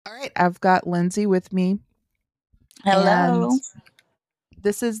right, I've got Lindsay with me, and Hello.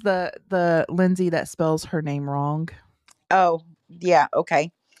 this is the Lindsay that spells her name wrong. Oh, yeah.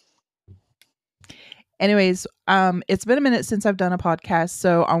 Okay. Anyways, it's been a minute since I've done a podcast,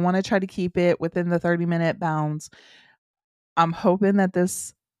 so I want to try to keep it within the 30-minute bounds. I'm hoping that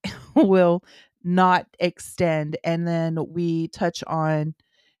this will not extend, and then we touch on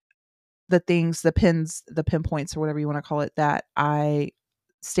the things, the pinpoints, or whatever you want to call it, that I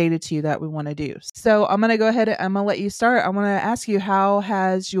stated to you that we want to do. So I'm gonna go ahead and I'm gonna let you start. I want to ask you, how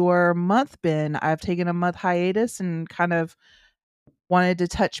has your month been? I've taken a month hiatus and kind of wanted to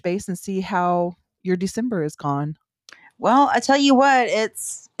touch base and see how your December is gone. Well, I tell you what,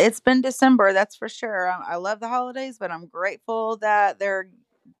 it's been December, that's for sure. I love the holidays, but I'm grateful that they're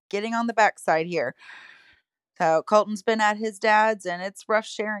getting on the backside here. So Colton's been at his dad's, and it's rough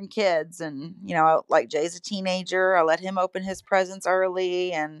sharing kids. And like Jay's a teenager. I let him open his presents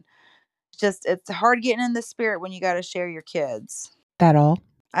early, and just it's hard getting in the spirit when you got to share your kids. That all?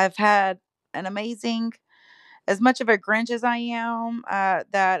 I've had an amazing, as much of a Grinch as I am,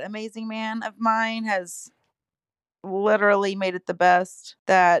 that amazing man of mine has literally made it the best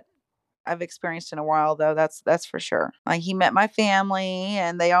that I've experienced in a while, though. That's for sure. Like, he met my family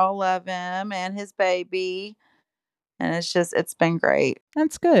and they all love him and his baby, and it's been great.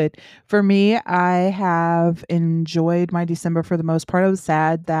 That's good. For me, I have enjoyed my December for the most part. I was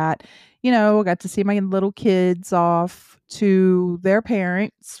sad that, I got to see my little kids off to their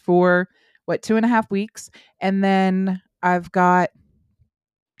parents for 2.5 weeks. And then I've got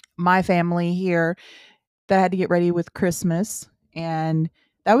my family here that had to get ready with Christmas. And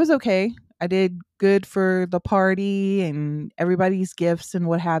that was okay. I did good for the party and everybody's gifts and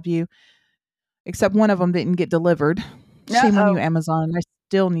what have you, except one of them didn't get delivered. Uh Shame on you, oh. Amazon. I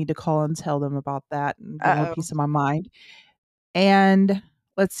still need to call and tell them about that and give them a Uh oh. piece of my mind. And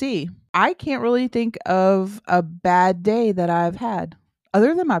let's see, I can't really think of a bad day that I've had.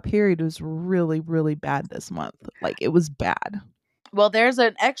 Other than my period was really, really bad this month. Like, it was bad. Well, there's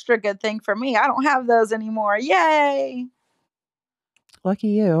an extra good thing for me. I don't have those anymore. Yay! Lucky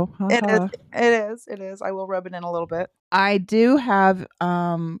you. It is. Haha. It is. It is. I will rub it in a little bit. I do have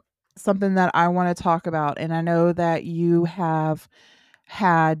something that I want to talk about, and I know that you have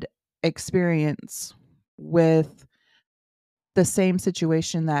had experience with the same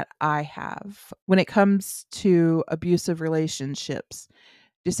situation that I have when it comes to abusive relationships.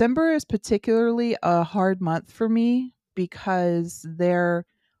 December is particularly a hard month for me because there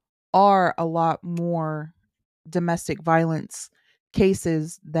are a lot more domestic violence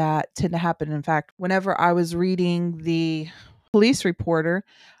cases that tend to happen. In fact, whenever I was reading the police reporter,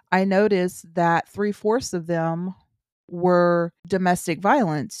 I noticed that three-fourths of them were domestic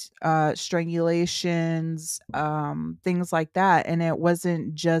violence, strangulations, things like that. And it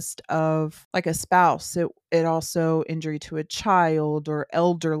wasn't just of like a spouse, it also injury to a child or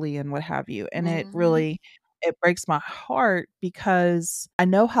elderly and what have you. And it Hmm. really, it breaks my heart because I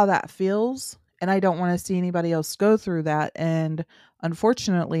know how that feels and I don't want to see anybody else go through that. And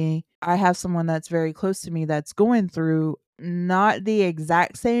unfortunately, I have someone that's very close to me that's going through not the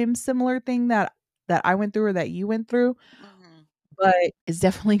exact same similar thing that I went through or that you went through, Hmm. but is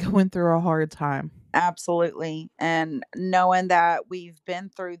definitely going through a hard time. Absolutely. And knowing that we've been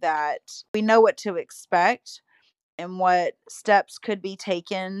through that, we know what to expect and what steps could be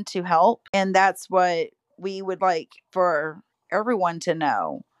taken to help. And that's what we would like for everyone to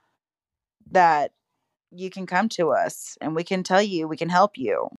know, that you can come to us and we can tell you, we can help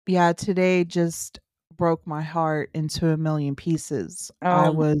you. Yeah, today just broke my heart into a million pieces. I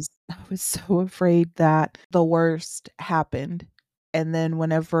Oh, was I was so afraid that the worst happened. And then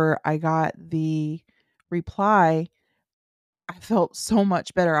whenever I got the reply, I felt so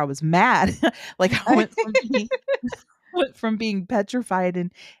much better. I was mad. Like, I went from being petrified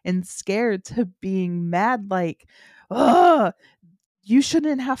and scared to being mad, like, "Ugh, you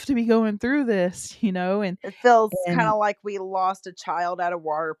shouldn't have to be going through this," it feels kind and of like we lost a child at a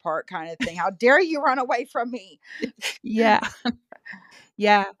water park kind of thing. How dare you run away from me? yeah,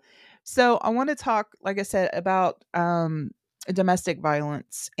 yeah. So I want to talk, like I said, about domestic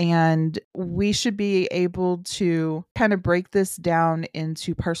violence, and we should be able to kind of break this down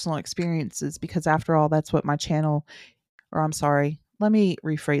into personal experiences because, after all, that's what my channel, or I'm sorry, let me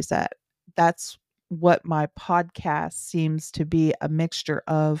rephrase that. That's what my podcast seems to be, a mixture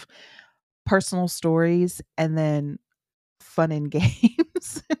of personal stories and then fun and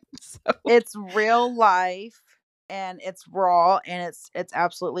games. So, It's real life, and it's raw, and it's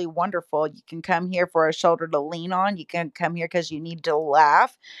absolutely wonderful. You can come here for a shoulder to lean on. You can come here cuz you need to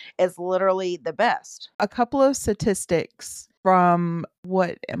laugh. It's literally the best. a couple of statistics. from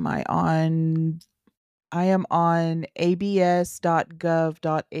what am I on? I am on abs.gov.au.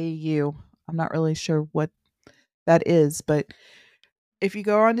 I'm not really sure what that is, but if you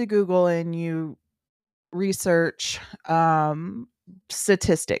go onto Google and you research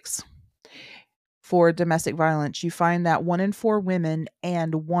statistics for domestic violence, you find that 1 in 4 women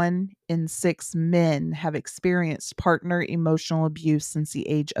and 1 in 6 men have experienced partner emotional abuse since the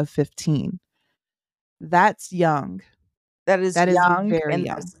age of 15. That's young. That is That is young very and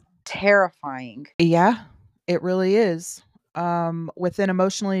young. that's terrifying. Yeah, it really is. Within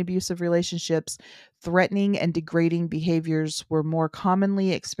emotionally abusive relationships, threatening and degrading behaviors were more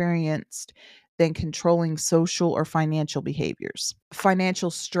commonly experienced than controlling social or financial behaviors.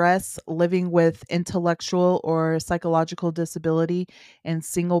 Financial stress, living with intellectual or psychological disability, and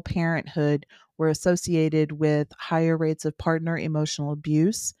single parenthood were associated with higher rates of partner emotional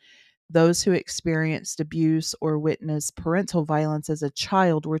abuse. Those who experienced abuse or witnessed parental violence as a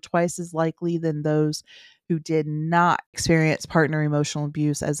child were twice as likely than those who did not experience partner emotional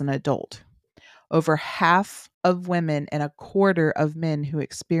abuse as an adult. Over half of women and a quarter of men who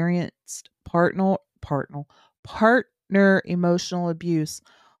experienced partner emotional abuse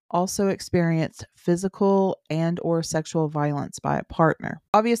also experienced physical and or sexual violence by a partner.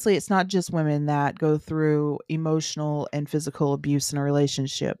 Obviously, it's not just women that go through emotional and physical abuse in a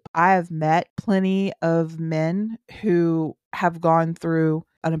relationship. I have met plenty of men who have gone through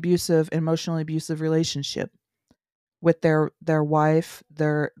an abusive, emotionally abusive relationship with their wife,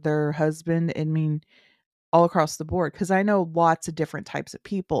 their husband. I mean, all across the board, because I know lots of different types of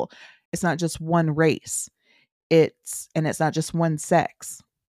people. It's not just one race. It's not just one sex.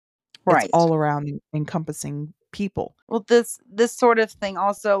 It's Right. all around encompassing people. Well, this sort of thing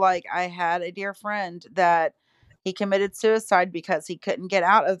also, like, I had a dear friend that he committed suicide because he couldn't get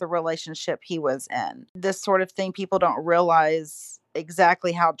out of the relationship he was in. This sort of thing, people don't realize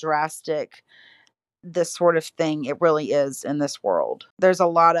exactly how drastic this sort of thing it really is in this world. There's a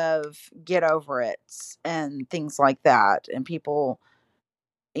lot of get over it and things like that, and people,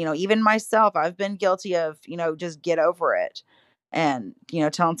 even myself, I've been guilty of, just get over it. And,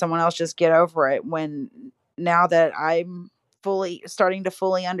 telling someone else just get over it, when now that I'm fully starting to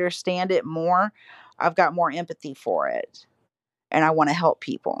fully understand it more, I've got more empathy for it and I want to help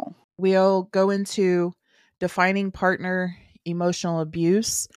people. We'll go into defining partner emotional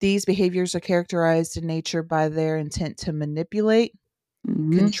abuse. These behaviors are characterized in nature by their intent to manipulate,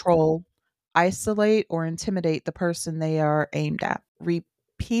 Hmm. control, isolate, or intimidate the person they are aimed at.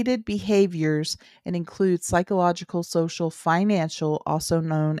 Repeated behaviors and include psychological, social, financial, also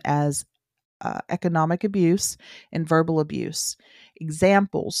known as economic abuse, and verbal abuse.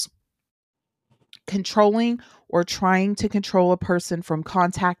 Examples: controlling or trying to control a person from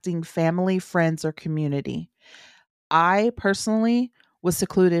contacting family, friends, or community. I personally was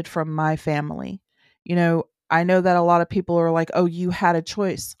secluded from my family. I know that a lot of people are like, "Oh, you had a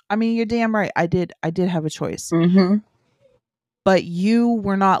choice." I mean, you're damn right. I did. I did have a choice. Hmm. But you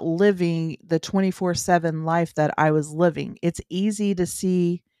were not living the 24/7 life that I was living. It's easy to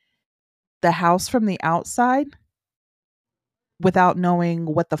see the house from the outside without knowing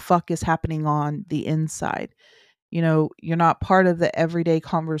what the fuck is happening on the inside. You're not part of the everyday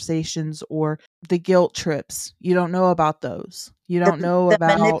conversations or the guilt trips. You don't know about those. The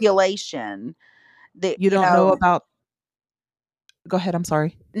manipulation, the You don't know about Go ahead, I'm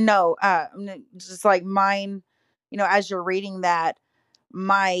sorry. no, just like mine, as you're reading that,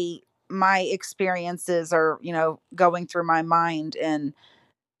 my my experiences are, going through my mind, and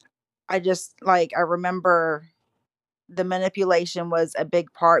I just, like, I remember the manipulation was a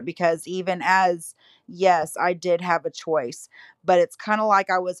big part, because even as, yes, I did have a choice, but it's kind of like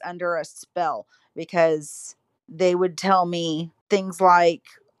I was under a spell, because they would tell me things like,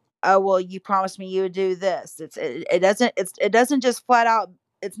 "Oh, well, you promised me you would do this." It doesn't just flat out,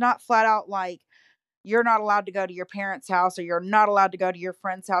 it's not flat out like, you're not allowed to go to your parents' house, or you're not allowed to go to your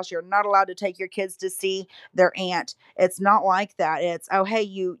friend's house, you're not allowed to take your kids to see their aunt. It's not like that. It's, "Oh, hey,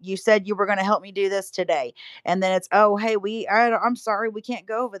 you said you were going to help me do this today." And then it's, "Oh, hey, I'm sorry, we can't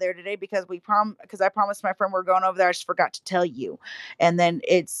go over there today because because I promised my friend we're going over there, I just forgot to tell you." And then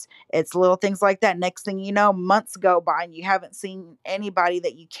it's little things like that. Next thing you know, months go by and you haven't seen anybody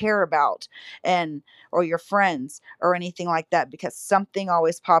that you care about, and or your friends or anything like that, because something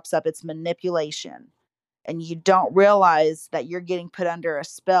always pops up. It's manipulation, and you don't realize that you're getting put under a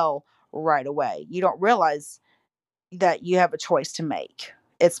spell right away. You don't realize that you have a choice to make.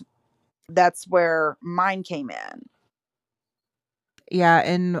 It's That's where mine came in. Yeah,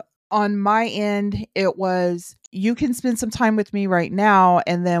 and on my end, it was, you can spend some time with me right now,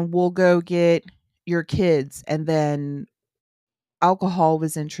 and then we'll go get your kids, and then alcohol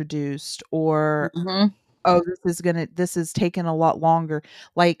was introduced, or Mhm. oh, this is taking a lot longer.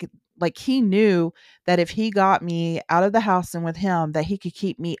 Like he knew that if he got me out of the house and with him, that he could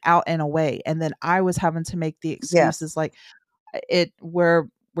keep me out and away. And then I was having to make the Yes. excuses like it we're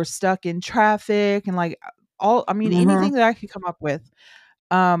stuck in traffic and like all I mean Mhm. anything that I could come up with.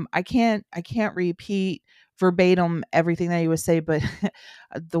 I can't repeat verbatim everything that he would say, but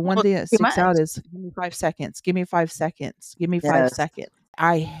the one Well, thing that too sticks out much. is give me 5 seconds, give me 5 seconds, give me 5 Yes. seconds.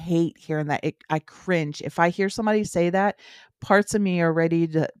 I hate hearing that. I cringe. If I hear somebody say that, parts of me are ready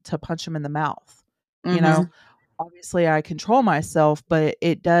to punch them in the mouth. You know, Mhm. obviously I control myself, but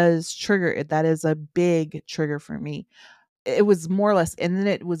it does trigger it. That is a big trigger for me. It was more or less, and then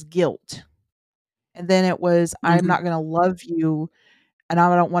it was guilt. And then it was, I'm Mhm. not going to love you and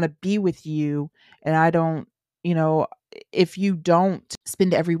I don't want to be with you. And I don't, you know, if you don't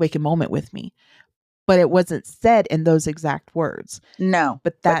spend every waking moment with me. But it wasn't said in those exact words. No,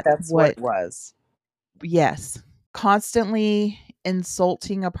 But but that's that's what what, it was. yes, constantly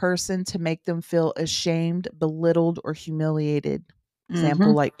insulting a person to make them feel ashamed, belittled, or humiliated.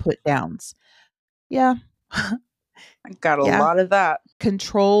 Example Mhm. like put downs. Yeah. I got a Yeah. lot of that.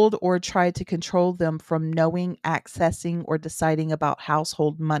 Controlled or tried to control them from knowing, accessing, or deciding about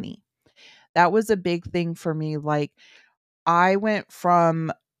household money. That was a big thing for me. Like, I went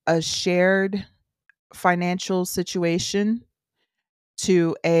from a shared financial situation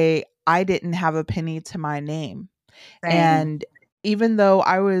to a I didn't have a penny to my name. Same. And even though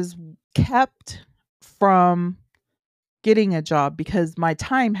I was kept from getting a job because my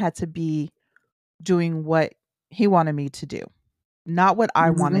time had to be doing what he wanted me to do, not what I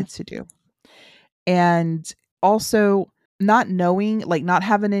Mhm. wanted to do. And also not knowing, like not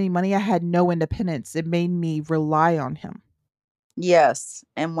having any money, I had no independence. It made me rely on him. Yes,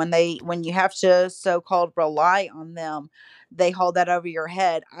 and when you have to so-called rely on them, they hold that over your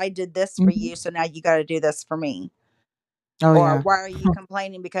head. "I did this for Mhm. you, so now you gotta do this for me." Oh, Or, yeah. "Why are you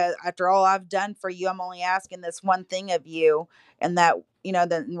complaining? Because after all I've done for you, I'm only asking this one thing of you." And that,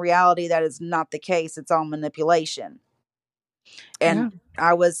 that in reality, that is not the case. It's all manipulation. And Yeah.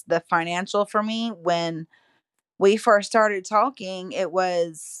 I was the financial for me when we first started talking, it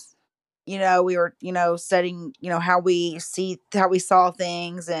was, we were, setting, how we saw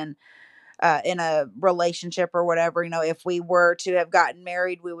things, and in a relationship or whatever, if we were to have gotten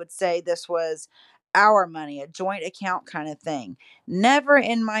married, we would say this was our money, a joint account kind of thing. Never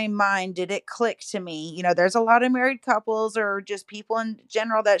in my mind did it click to me. There's a lot of married couples or just people in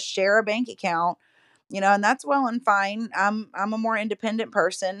general that share a bank account, and that's well and fine. I'm a more independent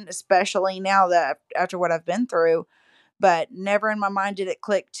person, especially now that after what I've been through, but never in my mind did it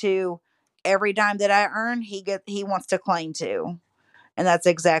click to every dime that I earn, he wants to claim to. And that's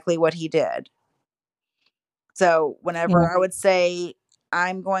exactly what he did. So Yeah. whenever I would say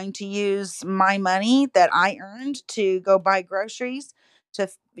I'm going to use my money that I earned to go buy groceries to,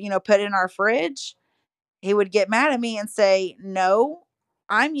 put in our fridge, he would get mad at me and say, "No,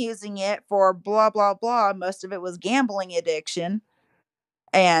 I'm using it for blah blah blah." Most of it was gambling addiction,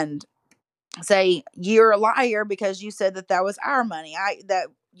 and say, "You're a liar because you said that that was our money.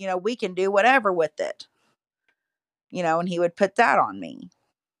 We can do whatever with it." And he would put that on me.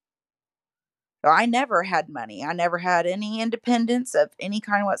 So I never had money. I never had any independence of any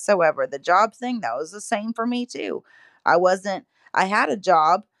kind whatsoever. The job thing, that was the same for me too. I wasn't, I had a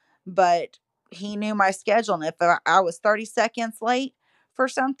job, but he knew my schedule. And if I was 30 seconds late for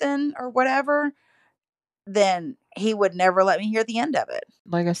something or whatever, then he would never let me hear the end of it.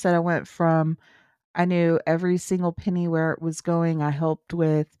 Like I said, I went from I knew every single penny where it was going. I helped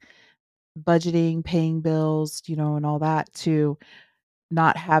with budgeting, paying bills, and all that, to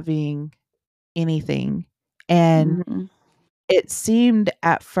not having anything. And Mhm. it seemed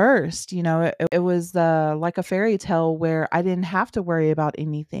at first, it was like a fairy tale where I didn't have to worry about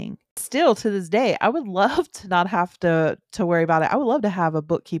anything. Still to this day, I would love to not have to worry about it. I would love to have a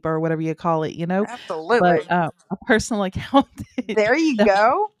bookkeeper or whatever you call it. But Absolutely. a personal accountant, There you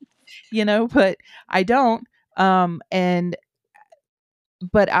go. but I don't. And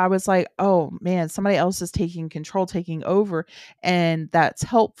but I was like, "Oh, man, somebody else is taking control, taking over," and that's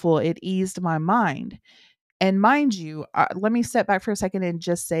helpful. It eased my mind. And mind you, let me step back for a second and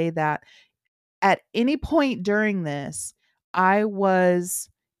just say that at any point during this, I was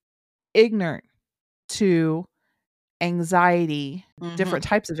ignorant to anxiety, different Mhm.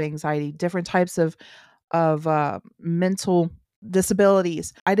 types of anxiety, different types of mental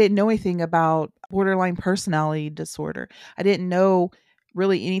disabilities. I didn't know anything about borderline personality disorder. I didn't know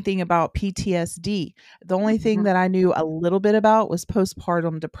really anything about PTSD. The only thing Mhm. that I knew a little bit about was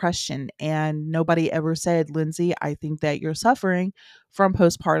postpartum depression. And nobody ever said, Lindsay, I think that you're suffering from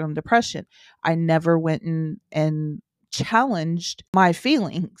postpartum depression. I never went and challenged my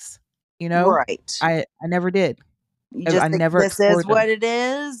feelings, you know? Right. I never did. You I just think never this is explored them. what it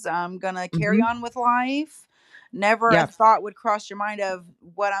is. I'm gonna carry Mhm. on with life. Never a Yeah. thought would cross your mind of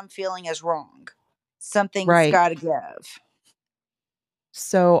what I'm feeling is wrong. Something's Right. gotta give.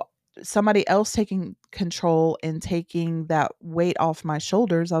 So somebody else taking control and taking that weight off my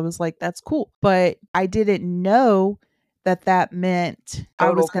shoulders, I was like, that's cool. But I didn't know that that meant I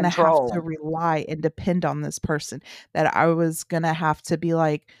Total was going to have to control. rely and depend on this person, that I was going to have to be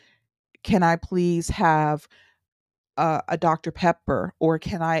like, can I please have a Dr. Pepper, or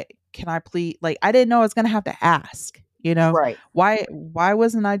can I please, like, I didn't know I was going to have to ask, you know, Right. why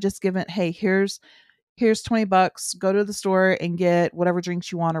wasn't I just given, hey, here's $20, go to the store and get whatever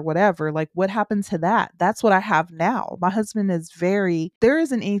drinks you want or whatever. Like, what happened to that? That's what I have now. My husband is very, there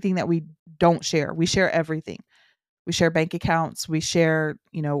isn't anything that we don't share. We share everything. We share bank accounts, we share,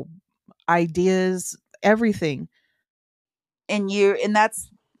 ideas, everything. And that's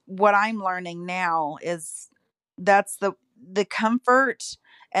what I'm learning now is that's the comfort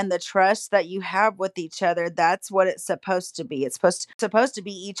and the trust that you have with each other. That's what it's supposed to be. It's supposed to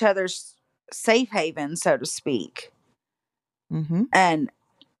be each other's safe haven, so to speak. Mhm. And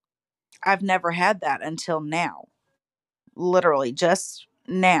I've never had that until now. Literally just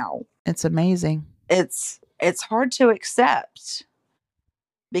now. It's amazing. It's hard to accept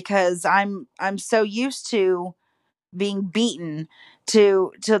because I'm so used to being beaten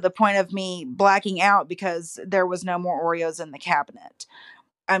to the point of me blacking out because there was no more Oreos in the cabinet.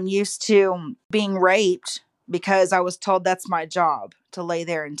 I'm used to being raped because I was told that's my job to lay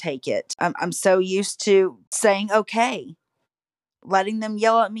there and take it. I'm so used to saying okay, letting them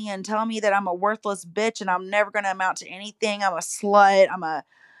yell at me and tell me that I'm a worthless bitch and I'm never going to amount to anything. I'm a slut.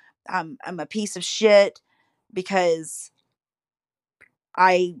 I'm a piece of shit because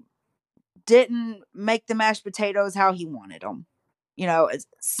I didn't make the mashed potatoes how he wanted them. It's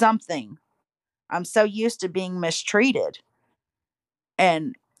something. I'm so used to being mistreated.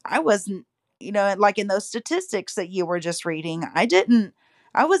 And I wasn't, like in those statistics that you were just reading,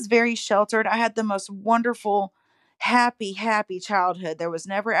 I was very sheltered. I had the most wonderful, happy, happy childhood. There was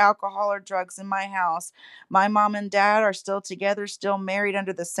never alcohol or drugs in my house. My mom and dad are still together, still married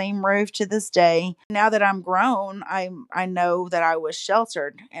under the same roof to this day. Now that I'm grown, I know that I was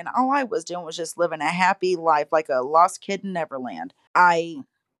sheltered and all I was doing was just living a happy life like a lost kid in Neverland. I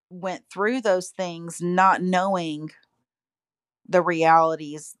went through those things not knowing the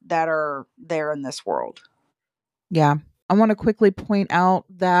realities that are there in this world. Yeah. I want to quickly point out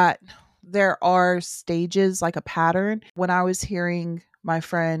that there are stages, like a pattern. When I was hearing my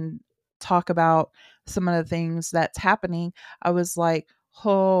friend talk about some of the things that's happening, I was like,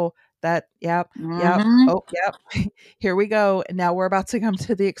 oh, yep, Mhm. oh, yep, here we go. And now we're about to come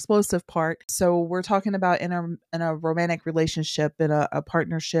to the explosive part. So we're talking about in a romantic relationship, in a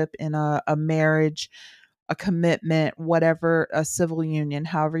partnership, in a marriage, a commitment, whatever, a civil union,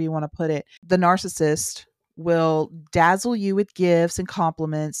 however you want to put it. The narcissist will dazzle you with gifts and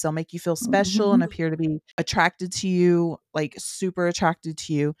compliments. They'll make you feel special and Mhm. appear to be attracted to you, like super attracted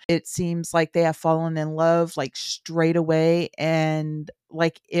to you. It seems like they have fallen in love like straight away and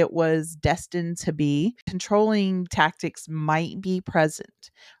like it was destined to be. Controlling tactics might be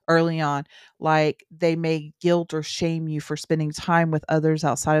present early on, like they may guilt or shame you for spending time with others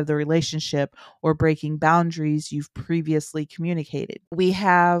outside of the relationship or breaking boundaries you've previously communicated. We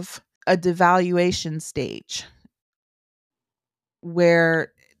have a devaluation stage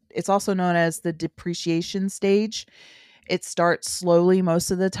where it's also known as the depreciation stage. It starts slowly most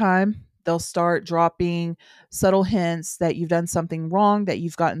of the time. They'll start dropping subtle hints that you've done something wrong, that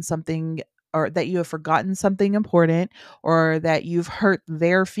you've gotten something, or that you have forgotten something important, or that you've hurt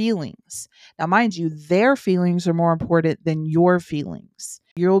their feelings. Now, mind you, their feelings are more important than your feelings.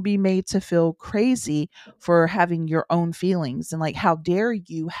 You'll be made to feel crazy for having your own feelings. And like, how dare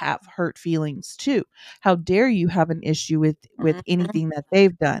you have hurt feelings too? How dare you have an issue with Mhm. anything that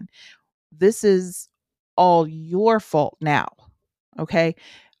they've done? This is all your fault now. Okay.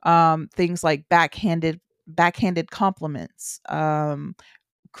 Things like backhanded compliments,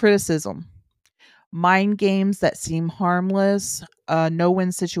 criticism, mind games that seem harmless, no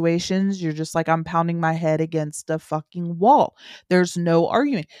win situations. You're just like, I'm pounding my head against a fucking wall. There's no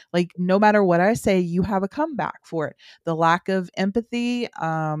arguing. Like, no matter what I say, you have a comeback for it. The lack of empathy,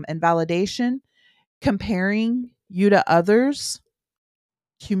 and validation, comparing you to others,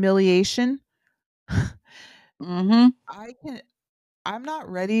 humiliation. Mhm. I can. I'm not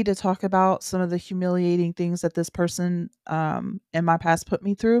ready to talk about some of the humiliating things that this person in my past put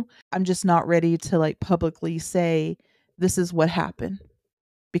me through. I'm just not ready to like publicly say this is what happened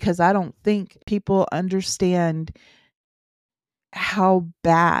because I don't think people understand how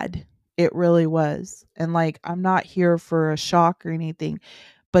bad it really was. And like I'm not here for a shock or anything,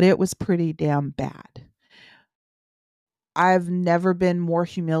 but it was pretty damn bad. I've never been more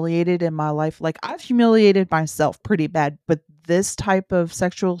humiliated in my life. Like I've humiliated myself pretty bad, but this type of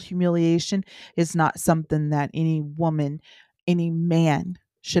sexual humiliation is not something that any woman, any man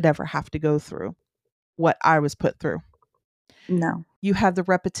should ever have to go through. What I was put through. No. You have the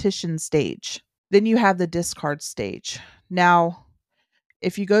repetition stage. Then you have the discard stage. Now,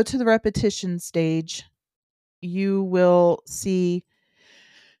 if you go to the repetition stage, you will see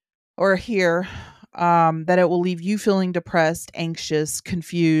or hear that it will leave you feeling depressed, anxious,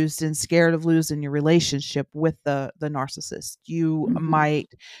 confused, and scared of losing your relationship with the narcissist. You Mhm.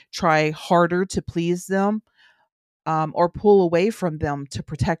 might try harder to please them, or pull away from them to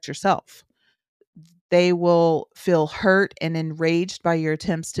protect yourself. They will feel hurt and enraged by your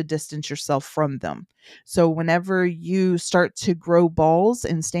attempts to distance yourself from them. So, whenever you start to grow balls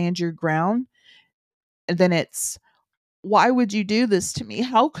and stand your ground, then it's, why would you do this to me?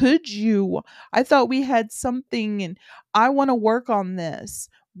 How could you? I thought we had something and I want to work on this.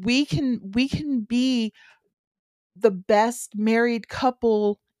 We can be the best married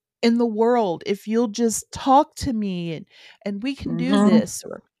couple in the world if you'll just talk to me, and we can do Mhm. this.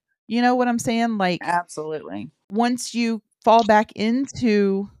 Or you know what I'm saying? Like Absolutely. once you fall back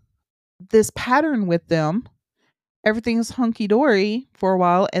into this pattern with them, everything's hunky dory for a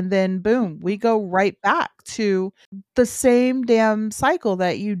while, and then boom, we go right back to the same damn cycle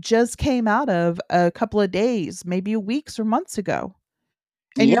that you just came out of a couple of days, maybe weeks or months ago.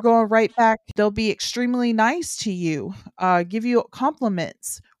 And you're Yep. going right back. They'll be extremely nice to you, give you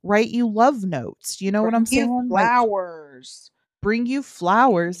compliments, write you love notes. You know what I'm Bring you saying? Like flowers. bring you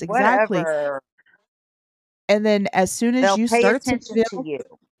flowers, exactly. Whatever. And then as soon as They'll you pay start to attention to feel, you.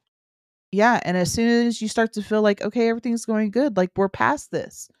 yeah, and as soon as you start to feel like, okay, everything's going good, like we're past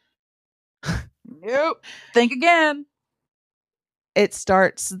this, Nope. Think again. it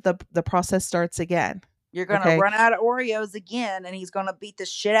starts, the process starts again. You're going to Okay. run out of Oreos again and he's going to beat the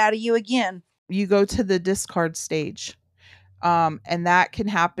shit out of you again. You go to the discard stage. And that can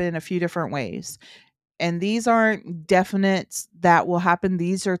happen a few different ways. And these aren't definites that will happen.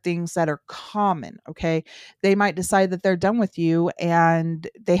 These are things that are common. Okay. They might decide that they're done with you and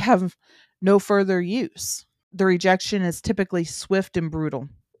they have no further use. The rejection is typically swift and brutal.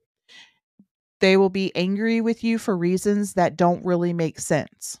 They will be angry with you for reasons that don't really make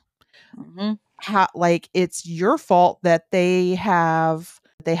sense. Mhm. How, like it's your fault that they have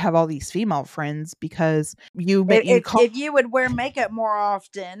all these female friends because you call. If you would wear makeup more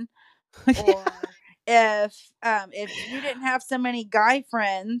often, or if you didn't have so many guy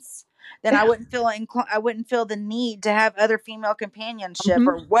friends, then Yeah. I wouldn't feel the need to have other female companionship Mhm.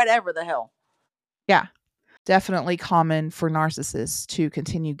 or whatever the hell. Yeah. Definitely common for narcissists to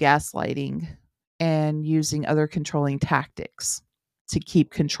continue gaslighting and using other controlling tactics to keep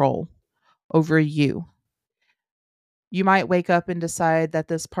control over you. You might wake up and decide that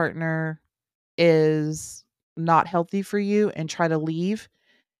this partner is not healthy for you and try to leave.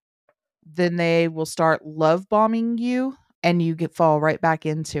 Then they will start love bombing you and you get fall right back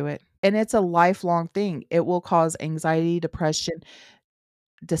into it. And it's a lifelong thing. It will cause anxiety, depression,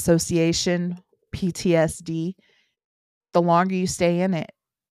 dissociation, PTSD. The longer you stay in it,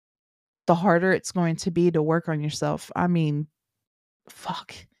 the harder it's going to be to work on yourself. I mean,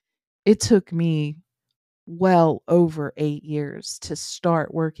 fuck. It took me well over 8 years to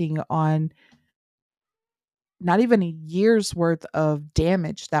start working on not even a year's worth of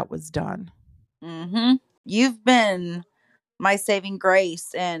damage that was done. Mhm. You've been my saving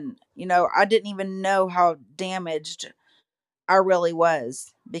grace, and I didn't even know how damaged I really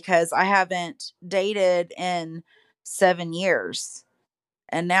was because I haven't dated in 7 years.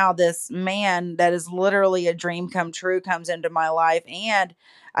 And now this man that is literally a dream come true comes into my life, and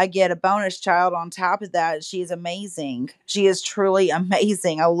I get a bonus child on top of that. She's amazing. She is truly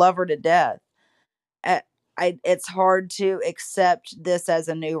amazing. I love her to death. Uh, it's hard to accept this as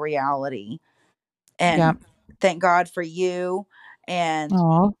a new reality. Yeah. And thank God for you and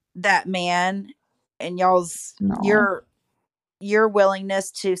Aw. that man and y'all's No. your willingness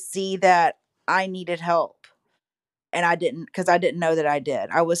to see that I needed help. And I didn't, because I didn't know that I did.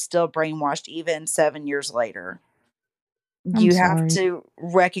 I was still brainwashed even 7 years later. I'm You have sorry. to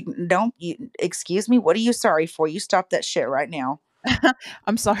recognize, don't you, excuse me, what are you sorry for? You stop that shit right now.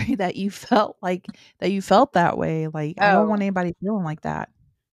 I'm sorry that you felt that way. Like, I don't want Oh, anybody feeling like that.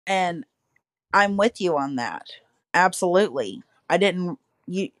 and I'm with you on that. Absolutely. I didn't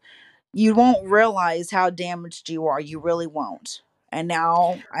you you won't realize how damaged you are. You really won't. And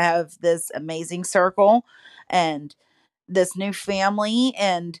now I have this amazing circle and this new family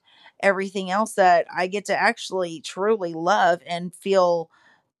and everything else that I get to actually truly love and feel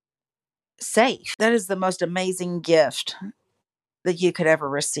safe. That is the most amazing gift that you could ever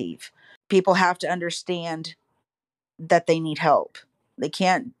receive. People have to understand that they need help. They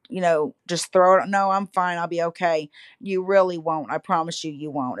can't, just throw it. No, I'm fine. I'll be okay. You really won't. I promise you, you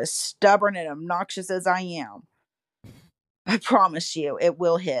won't. As stubborn and obnoxious as I am, I promise you, it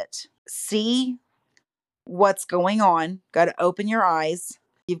will hit. See what's going on. Got to open your eyes.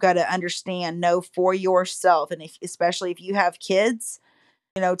 You've got to understand, know for yourself. And especially if you have kids,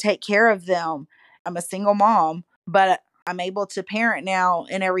 take care of them. I'm a single mom, but I'm able to parent now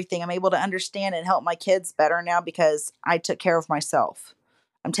and everything. I'm able to understand and help my kids better now because I took care of myself.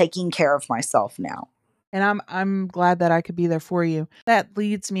 I'm taking care of myself now. And I'm glad that I could be there for you. That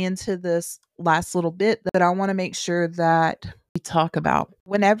leads me into this last little bit that I want to make sure that we talk about.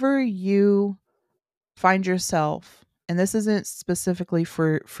 Whenever you find yourself, and this isn't specifically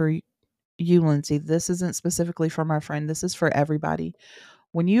for you, Lindsay. This isn't specifically for my friend. This is for everybody.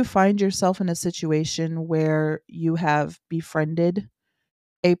 When you find yourself in a situation where you have befriended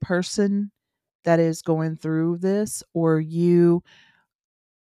a person that is going through this, or you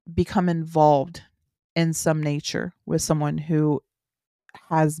become involved in some nature with someone who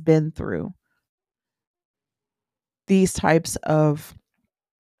has been through these types of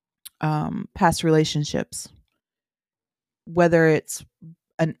past relationships, whether it's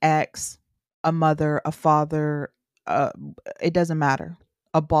an ex, a mother, a father, uh, it doesn't matter,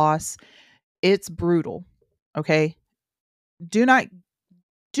 a boss, it's brutal. Okay. Do not,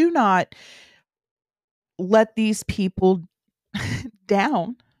 do not let these people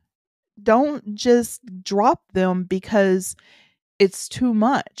down. Don't just drop them because it's too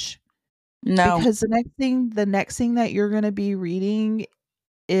much. No, Because the next thing that you're going to be reading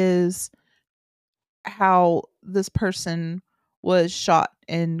is how this person was shot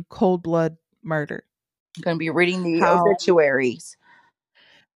in cold blood murder. I'm going to be reading the How obituaries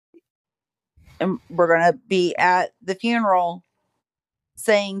and we're going to be at the funeral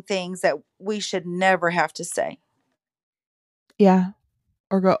saying things that we should never have to say. yeah,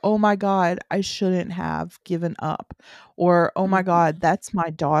 or go, "Oh my god, I shouldn't have given up." Or, "Oh my Mhm. god, that's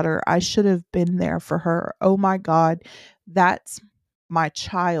my daughter. I should have been there for her. Oh my god, that's my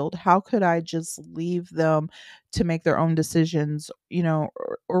child. How could I just leave them to make their own decisions,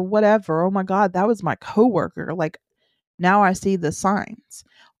 or whatever. Oh my god, that was my coworker. Like, now I see the signs."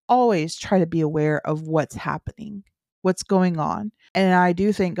 Always try to be aware of what's happening, what's going on. And I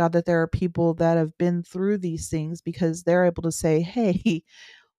do thank God that there are people that have been through these things because they're able to say, "Hey,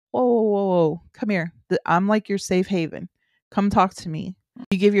 whoa, whoa, whoa, whoa, come here. I'm like your safe haven. Come talk to me."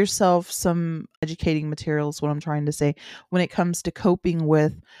 You give yourself some educating materials, what I'm trying to say, when it comes to coping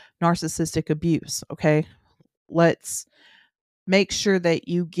with narcissistic abuse. Okay. Let's make sure that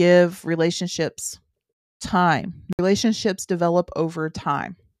you give relationships time. Relationships develop over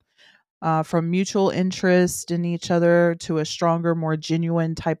time. From mutual interest in each other to a stronger, more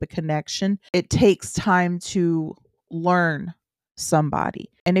genuine type of connection. It takes time to learn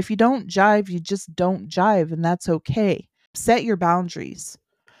somebody. And if you don't jive, you just don't jive, and that's okay. Set your boundaries.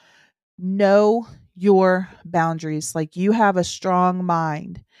 Know your boundaries. Like, you have a strong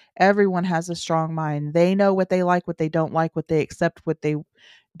mind. Everyone has a strong mind. They know what they like, what they don't like, what they accept, what they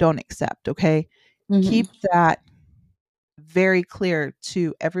don't accept. Okay. Mhm. Keep that very clear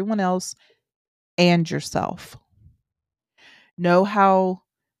to everyone else and yourself. Know how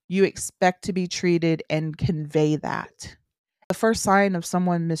you expect to be treated and convey that. The first sign of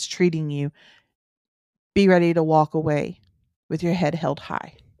someone mistreating you, be ready to walk away with your head held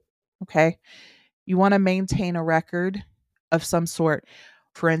high. Okay. You want to maintain a record of some sort.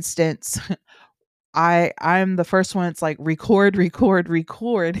 For instance, I'm the first one. It's like record, record,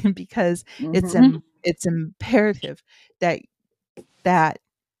 record, because Mhm. it's imperative that that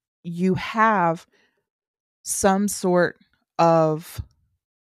you have some sort of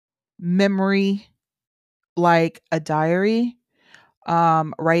memory, like a diary,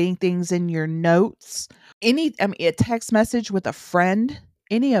 writing things in your notes, a text message with a friend,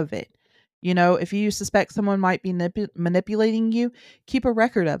 any of it. If you suspect someone might be manipulating you, keep a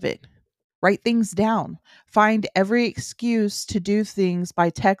record of it. Write things down. Find every excuse to do things by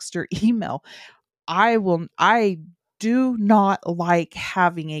text or email. I do not like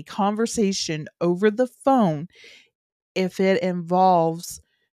having a conversation over the phone if it involves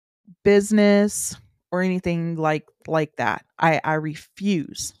business or anything like that. I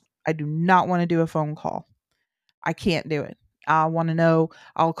refuse. I do not want to do a phone call. I can't do it. I want to know.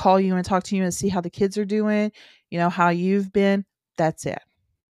 I'll call you and talk to you and see how the kids are doing, how you've been. That's it.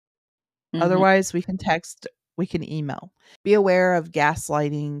 Otherwise, we can text, we can email. Be aware of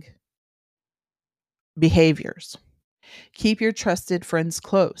gaslighting behaviors. Keep your trusted friends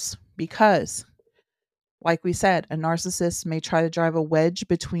close because, like we said, a narcissist may try to drive a wedge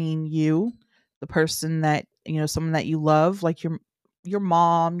between you, the person that, someone that you love, like your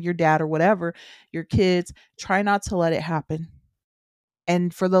mom, your dad, or whatever, your kids. Try not to let it happen.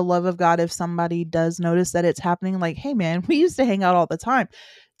 And for the love of God, if somebody does notice that it's happening, like, hey man, we used to hang out all the time.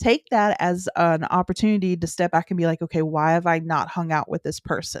 Take that as an opportunity to step back and be like, okay, why have I not hung out with this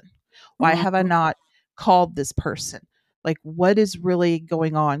person? Why have I not called this person? Like, what is really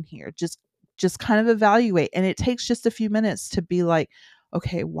going on here? Just kind of evaluate. And it takes just a few minutes to be like,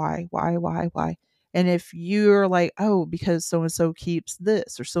 okay, why? And if you're like, oh, because so-and-so keeps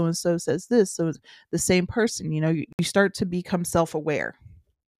this or so-and-so says this, so the same person, you start to become self-aware.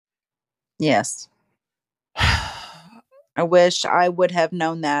 Yes. I wish I would have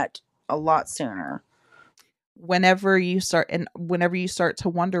known that a lot sooner. Whenever you start to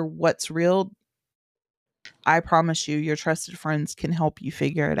wonder what's real, I promise you, your trusted friends can help you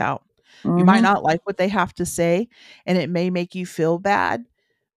figure it out. You might not like what they have to say, and it may make you feel bad,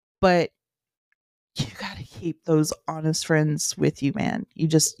 but you got to keep those honest friends with you, man. You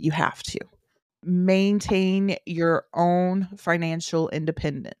have to maintain your own financial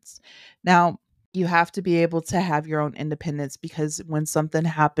independence. Now, you have to be able to have your own independence because when something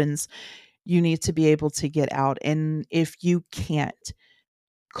happens, you need to be able to get out. And if you can't,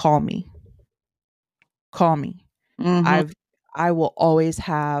 call me. I will always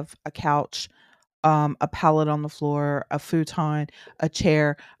have a couch, a pallet on the floor, a futon, a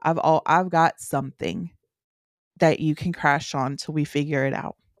chair. I've got something that you can crash on till we figure it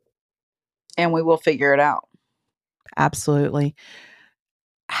out. And we will figure it out. Absolutely.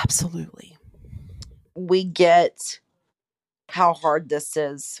 We get how hard this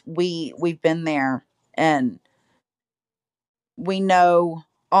is. We've been there, and we know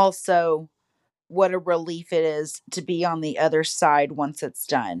also what a relief it is to be on the other side once it's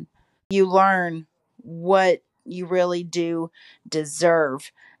done. You learn what you really do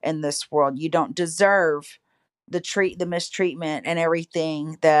deserve in this world. You don't deserve the mistreatment and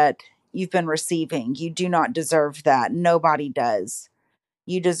everything that you've been receiving. You do not deserve that. Nobody does.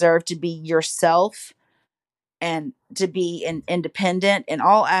 You deserve to be yourself and to be independent in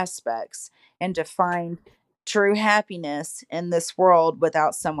all aspects and to find true happiness in this world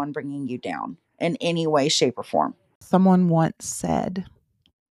without someone bringing you down in any way, shape, or form. Someone once said,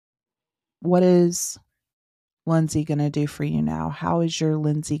 what is Lindsay going to do for you now? How is your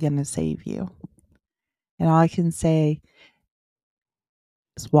Lindsay going to save you? And all I can say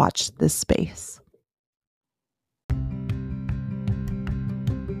is watch this space.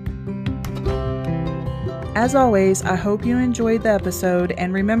 As always, I hope you enjoyed the episode,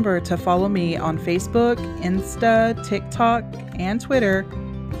 and remember to follow me on Facebook, Insta, TikTok, and Twitter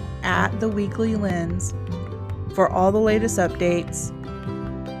at The Weekly Lens for all the latest updates.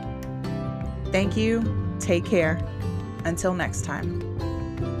 Thank you. Take care. Until next time.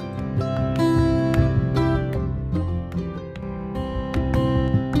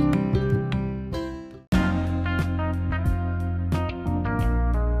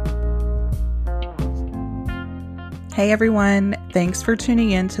 Hey everyone, thanks for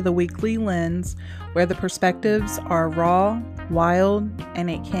tuning in to The Weekly Lens, where the perspectives are raw, wild,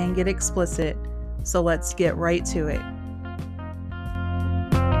 and it can get explicit. So let's get right to it.